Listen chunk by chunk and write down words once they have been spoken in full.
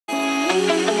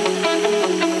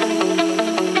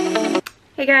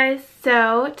Hey guys,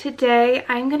 so today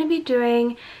I'm going to be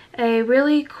doing a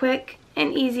really quick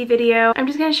and easy video. I'm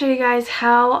just going to show you guys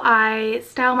how I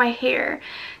style my hair.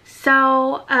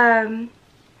 So I've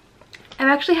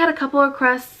actually had a couple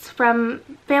requests from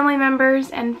family members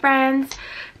and friends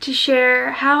to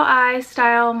share how I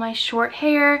style my short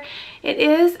hair. It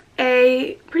is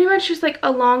pretty much just like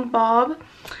a long bob.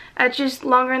 It's just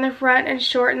longer in the front and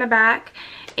short in the back.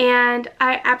 And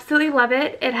I absolutely love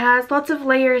it. It has lots of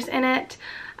layers in it.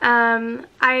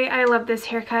 I love this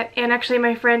haircut, and actually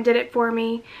my friend did it for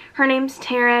me. Her name's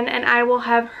Taryn, and I will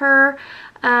have her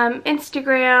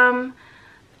Instagram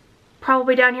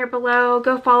probably down here below.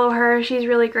 Go follow her. She's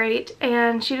really great,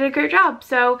 and she did a great job.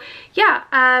 So yeah,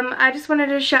 I just wanted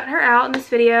to shout her out in this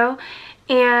video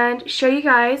and show you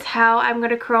guys how I'm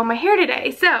going to curl my hair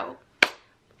today. So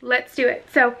let's do it.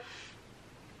 So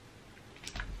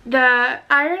the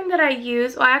iron that I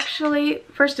use, well actually,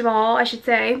 first of all, I should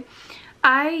say,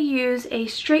 I use a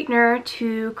straightener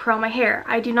to curl my hair.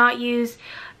 I do not use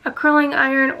a curling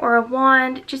iron or a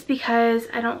wand just because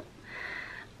I don't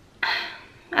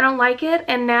like it,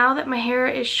 and now that my hair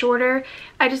is shorter,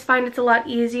 I just find it's a lot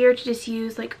easier to just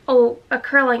use like, a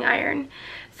curling iron.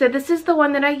 So this is the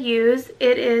one that I use.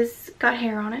 It is got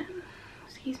hair on it.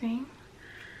 Excuse me.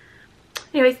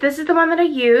 Anyways, this is the one that I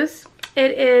use.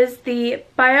 It is the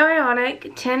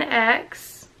Bioionic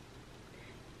 10X,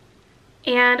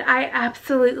 and I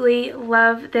absolutely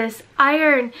love this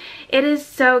iron. It is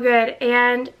so good,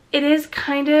 and it is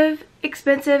kind of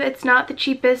expensive. It's not the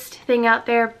cheapest thing out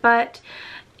there, but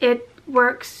it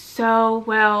works so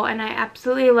well, and I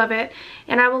absolutely love it.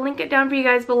 And I will link it down for you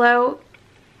guys below.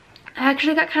 I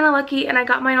actually got kind of lucky, and I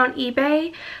got mine on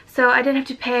eBay, so I didn't have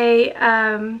to pay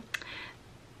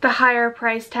the higher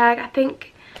price tag. I think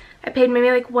I paid maybe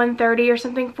like $130 or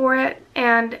something for it,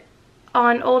 and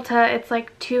on Ulta it's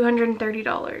like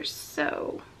 $230.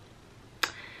 So,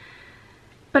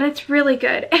 but it's really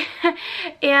good.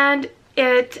 And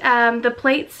it the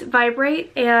plates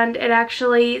vibrate, and it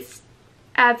actually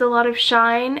adds a lot of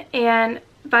shine and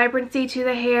vibrancy to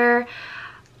the hair.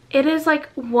 It is like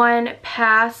one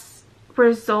pass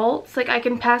results. Like I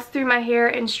can pass through my hair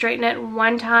and straighten it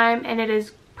one time, and it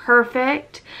is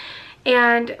perfect.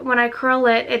 And when I curl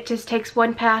it, it just takes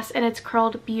one pass and it's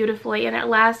curled beautifully, and it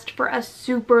lasts for a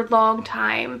super long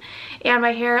time. And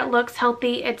my hair looks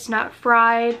healthy. It's not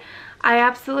fried. I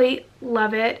absolutely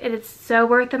love it. It is so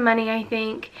worth the money, I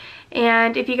think.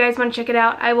 And if you guys want to check it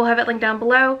out, I will have it linked down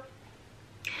below.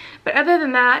 But other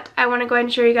than that, I want to go ahead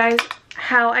and show you guys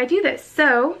how I do this.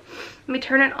 So let me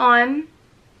turn it on.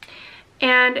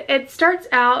 And it starts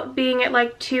out being at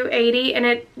like 280, and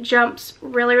it jumps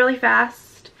really, really fast.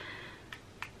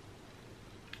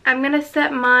 I'm gonna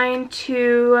set mine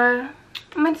to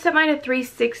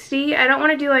 360. I don't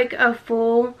want to do like a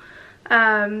full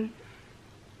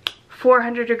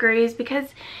 400 degrees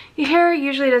because your hair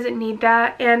usually doesn't need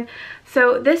that. And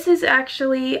so this is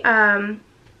actually 3-day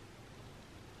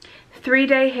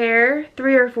hair,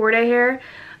 3 or 4 day hair.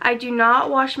 I do not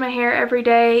wash my hair every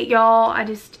day, y'all. I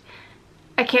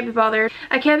can't be bothered.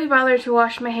 I can't be bothered to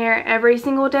wash my hair every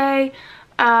single day.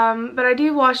 But I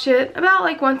do wash it about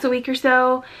like once a week or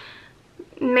so,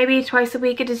 maybe twice a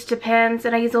week. It just depends,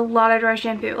 and I use a lot of dry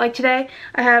shampoo. Like today,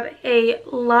 I have a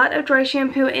lot of dry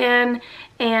shampoo in,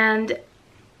 and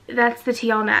that's the tea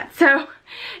on that. So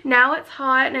now it's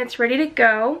hot and it's ready to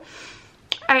go.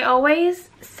 I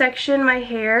always section my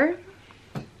hair.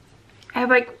 I have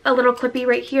like a little clippy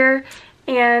right here,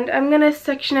 and I'm gonna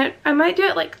section it. I might do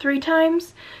it like 3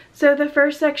 times. So the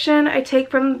first section I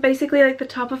take from basically like the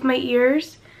top of my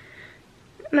ears,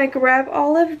 and I grab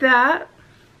all of that,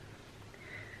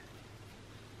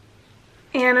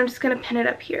 and I'm just going to pin it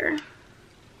up here.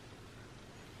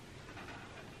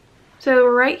 So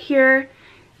right here,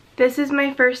 this is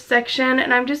my first section,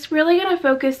 and I'm just really going to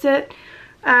focus it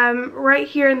right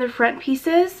here in the front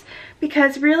pieces,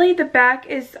 because really the back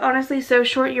is honestly so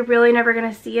short you're really never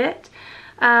going to see it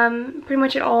pretty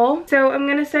much at all. So I'm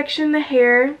going to section the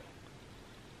hair.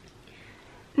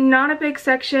 Not a big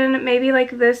section, maybe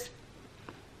like this,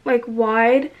 like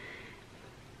wide,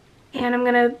 and I'm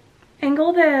gonna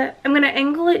angle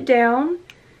it down,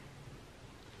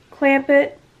 clamp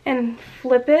it, and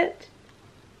flip it,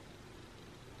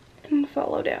 and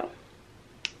follow down.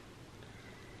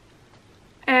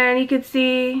 And you can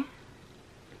see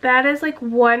that is like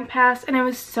one pass, and it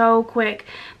was so quick.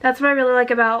 That's what I really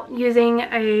like about using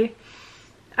a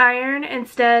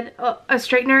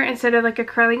straightener instead of like a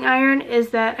curling iron, is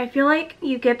that I feel like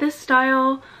you get this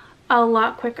style a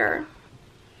lot quicker.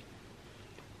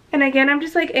 And again, I'm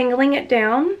just like angling it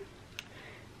down,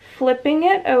 flipping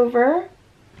it over,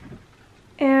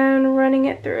 and running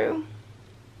it through.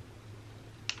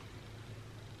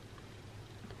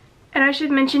 And I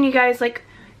should mention, you guys, like,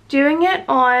 doing it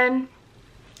on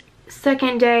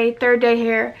second day, third day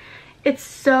hair, it's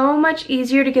so much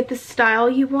easier to get the style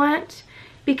you want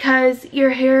because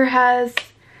your hair has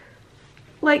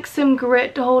like some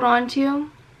grit to hold on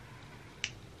to.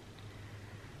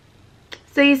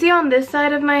 So you see on this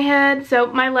side of my head, so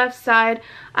my left side,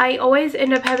 I always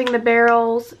end up having the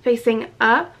barrels facing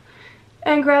up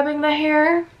and grabbing the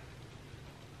hair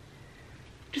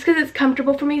just because it's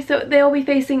comfortable for me. So they'll be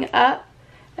facing up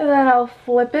and then I'll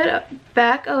flip it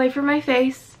back away from my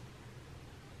face.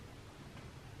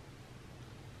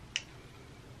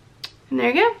 And there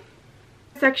you go.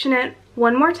 Section it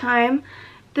one more time.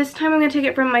 This time I'm going to take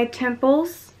it from my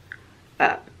temples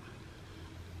up.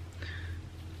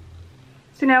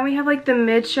 So now we have like the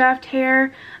mid shaft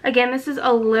hair. Again, this is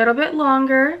a little bit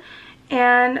longer,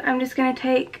 and I'm just going to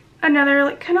take another,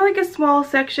 like, kind of like a small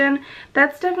section.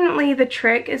 That's definitely the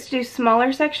trick, is to do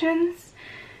smaller sections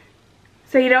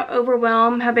so you don't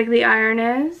overwhelm how big the iron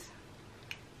is.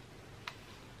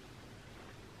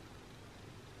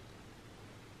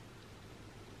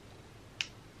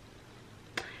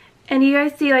 And you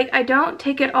guys see, like, I don't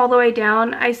take it all the way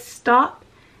down. I stop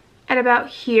at about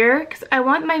here because I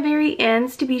want my very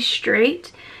ends to be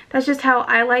straight. That's just how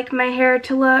I like my hair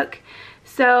to look.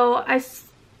 So I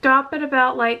stop at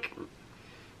about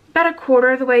a quarter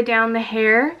of the way down the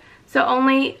hair. So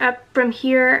only up from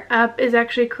here up is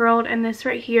actually curled, and this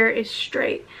right here is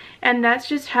straight. And that's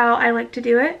just how I like to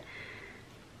do it.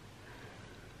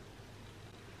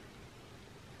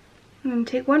 I'm going to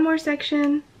take one more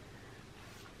section.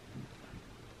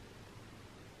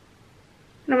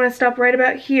 And I'm going to stop right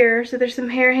about here, so there's some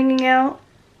hair hanging out,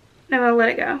 and I'm going to let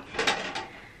it go.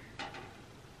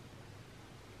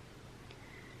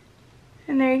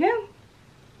 And there you go.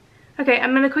 Okay,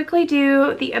 I'm going to quickly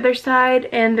do the other side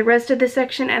and the rest of this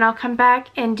section, and I'll come back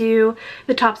and do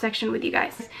the top section with you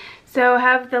guys. So I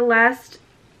have the last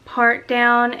part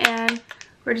down, and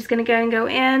we're just going to go and go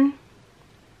in.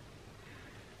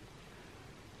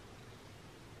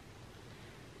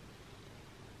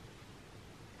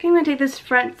 Okay, I'm going to take this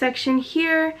front section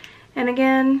here, and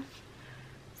again,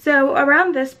 so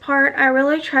around this part, I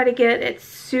really try to get it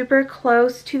super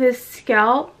close to the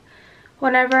scalp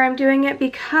whenever I'm doing it,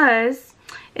 because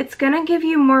it's going to give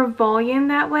you more volume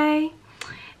that way.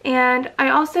 And I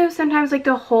also sometimes like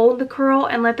to hold the curl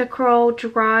and let the curl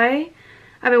dry.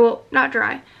 I mean, well, not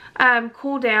dry,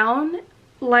 cool down,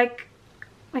 like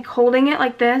holding it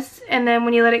like this, and then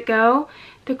when you let it go,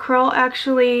 the curl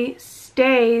actually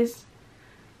stays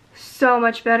so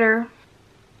much better.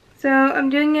 So I'm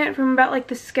doing it from about like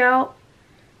the scalp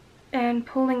and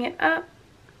pulling it up.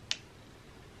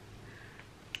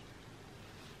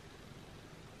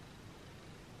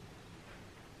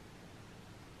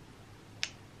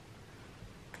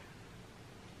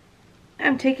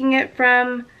 I'm taking it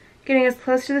from getting as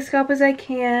close to the scalp as I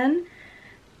can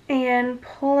and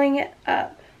pulling it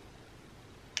up.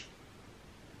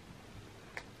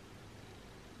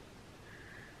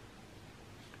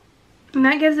 And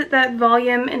that gives it that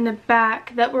volume in the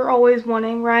back that we're always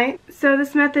wanting, right? So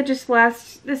this method just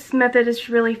lasts, this method is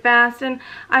really fast, and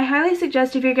I highly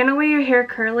suggest, if you're gonna wear your hair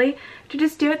curly, to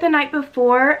just do it the night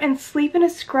before and sleep in a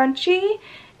scrunchie,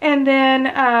 and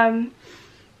then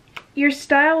your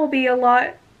style will be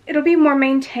it'll be more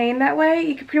maintained that way.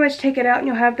 You can pretty much take it out and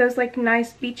you'll have those like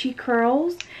nice beachy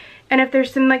curls. And if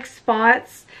there's some like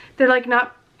spots, they're like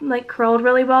not like curled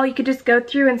really well, you could just go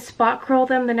through and spot curl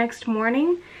them the next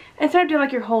morning, instead of doing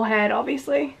like your whole head,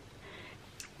 obviously.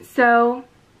 So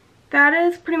that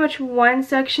is pretty much one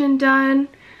section done.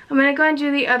 I'm going to go and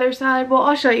do the other side. Well,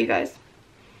 I'll show you guys.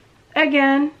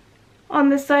 Again, on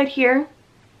this side here,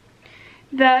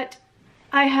 that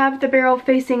I have the barrel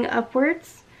facing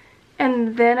upwards,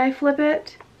 and then I flip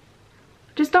it.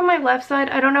 Just on my left side,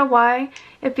 I don't know why.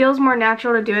 It feels more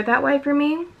natural to do it that way for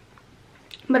me,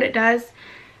 but it does.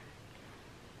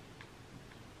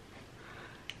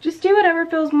 Just do whatever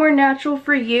feels more natural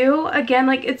for you. Again,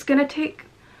 like, it's gonna take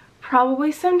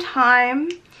probably some time.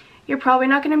 You're probably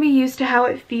not gonna be used to how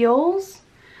it feels,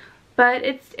 but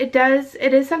it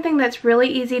is something that's really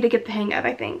easy to get the hang of,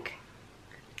 I think.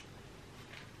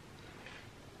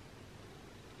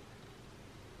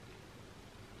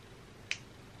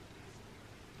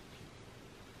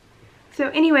 So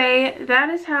anyway, that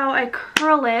is how I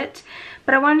curl it,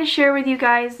 but I wanted to share with you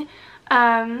guys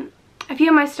a few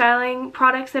of my styling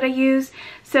products that I use.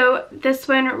 So this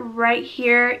one right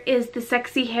here is the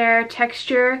Sexy Hair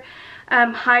Texture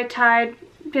High Tide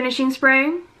Finishing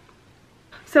Spray.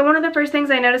 So one of the first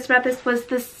things I noticed about this was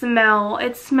the smell.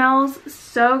 It smells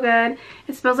so good.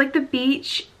 It smells like the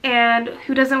beach, and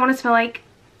who doesn't want to smell like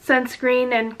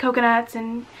sunscreen and coconuts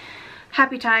and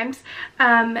happy times?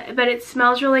 But it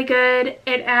smells really good.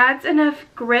 It adds enough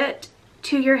grit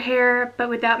to your hair, but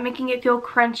without making it feel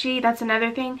crunchy. That's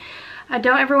another thing. I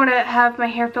don't ever want to have my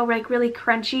hair feel like really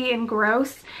crunchy and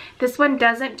gross. This one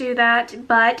doesn't do that,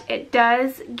 but it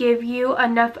does give you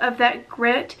enough of that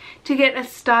grit to get a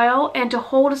style and to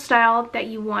hold a style that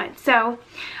you want. So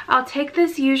I'll take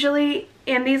this usually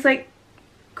in these like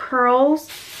curls,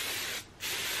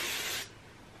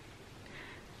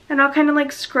 and I'll kind of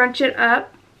like scrunch it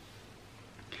up.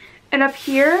 And up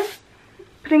here,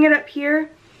 putting it up here,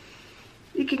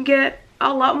 you can get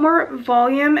a lot more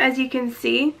volume, as you can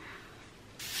see.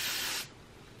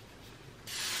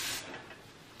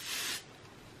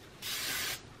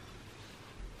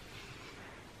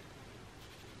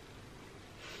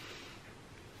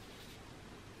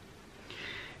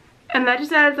 And that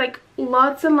just adds like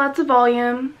lots and lots of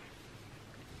volume.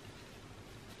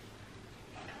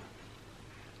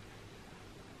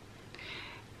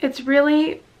 It's a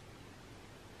really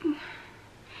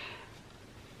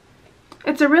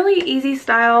easy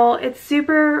style. It's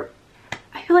super,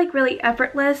 I feel like, really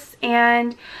effortless,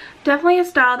 and definitely a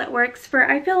style that works for,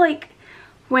 I feel like,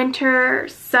 winter,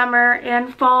 summer,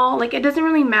 and fall. Like, it doesn't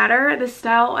really matter. The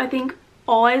style, I think,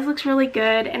 always looks really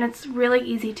good, and it's really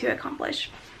easy to accomplish.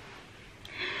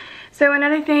 So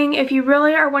another thing, if you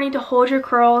really are wanting to hold your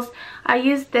curls, I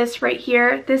use this right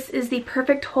here. This is the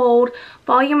Perfect Hold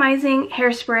Volumizing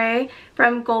Hairspray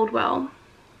from Goldwell.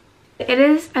 It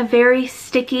is a very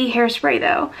sticky hairspray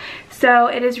though, so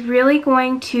it is really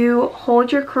going to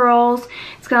hold your curls.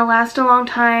 It's going to last a long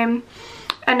time.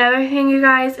 Another thing, you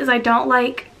guys, is I don't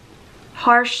like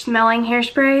harsh smelling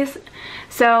hairsprays.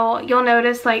 So you'll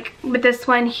notice, like with this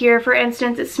one here, for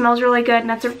instance, it smells really good, and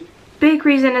that's a big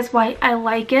reason is why I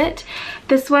like it.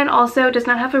 This one also does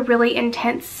not have a really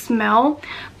intense smell,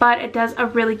 but it does a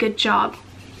really good job.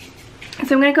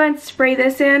 So I'm going to go ahead and spray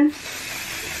this in.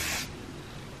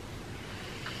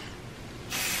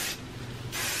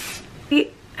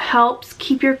 It helps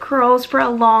keep your curls for a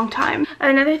long time.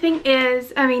 Another thing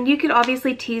is, I mean, you could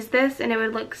obviously tease this and it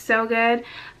would look so good,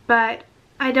 but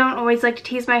I don't always like to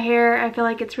tease my hair. I feel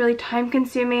like it's really time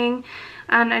consuming,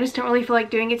 and I just don't really feel like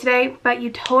doing it today. But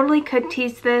you totally could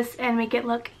tease this and make it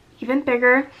look even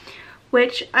bigger,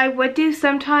 which I would do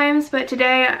sometimes, but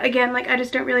today, again, like, I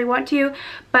just don't really want to.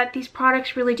 But these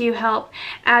products really do help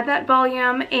add that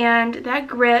volume and that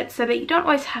grit so that you don't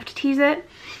always have to tease it.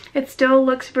 It still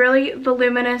looks really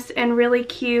voluminous and really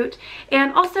cute.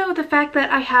 And also the fact that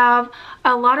I have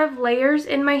a lot of layers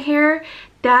in my hair,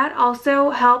 that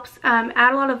also helps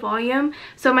add a lot of volume.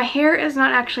 So my hair is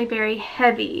not actually very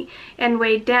heavy and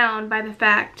weighed down by the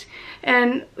fact.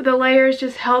 And the layers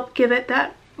just help give it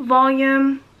that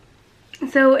volume.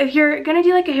 So if you're gonna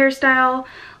do like a hairstyle,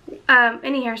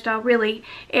 any hairstyle really,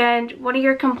 and one of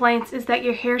your complaints is that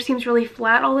your hair seems really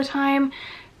flat all the time,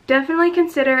 definitely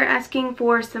consider asking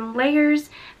for some layers.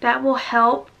 That will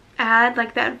help add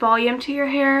like that volume to your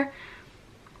hair.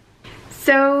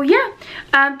 So yeah,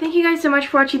 thank you guys so much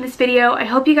for watching this video. I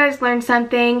hope you guys learned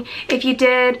something. If you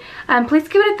did, please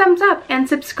give it a thumbs up and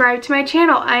subscribe to my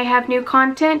channel. I have new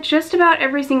content just about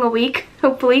every single week,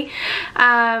 hopefully.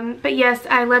 But yes,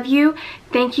 I love you.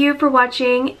 Thank you for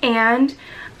watching, and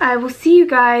I will see you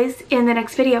guys in the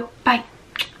next video. Bye.